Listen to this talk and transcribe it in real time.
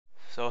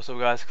what's up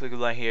guys,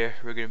 Kliq here.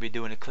 We're going to be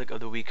doing a Kliq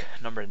of the week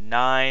number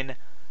 9.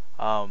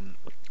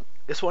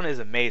 This one is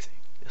amazing.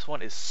 This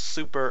one is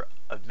super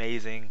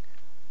amazing.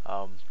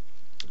 So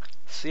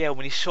yeah,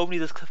 when he showed me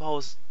this clip I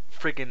was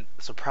freaking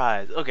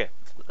surprised. Okay,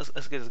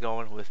 let's get this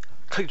going with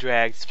Kliq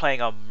Drag. He's playing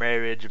on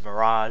Marriage,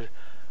 Mirage,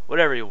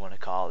 whatever you want to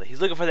call it.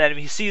 He's looking for the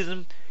enemy, he sees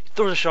him, he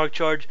throws a shark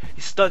charge, he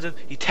stuns him,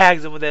 he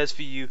tags him with the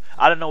SVU.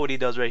 I don't know what he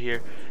does right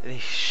here. And he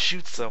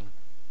shoots him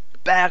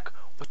back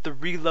with the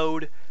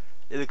reload.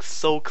 It looks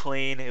so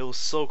clean. It was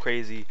so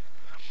crazy.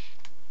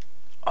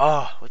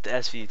 With the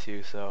SVU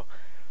too. So,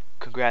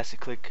 congrats to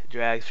Kliq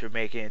Drags for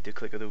making it into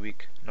Kliq of the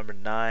week number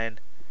 9.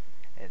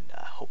 And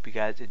I hope you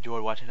guys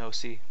enjoyed watching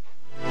OC.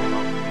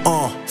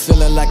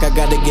 Feeling like I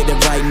gotta get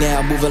it right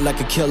now. Moving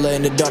like a killer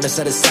in the darkness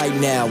out of sight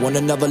now. On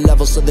another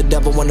level, so the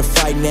devil wanna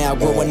fight now.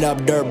 Growing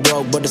up dirt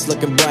broke, but it's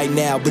looking bright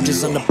now.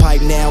 Bridges on the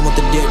pipe now, want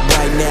the dick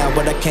right now.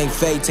 But I can't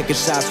fade, taking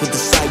shots with the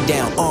sight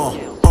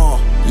down.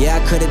 Yeah,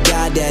 I could've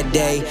died that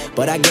day,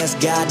 but I guess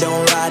God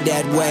don't ride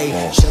that way.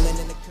 Chillin'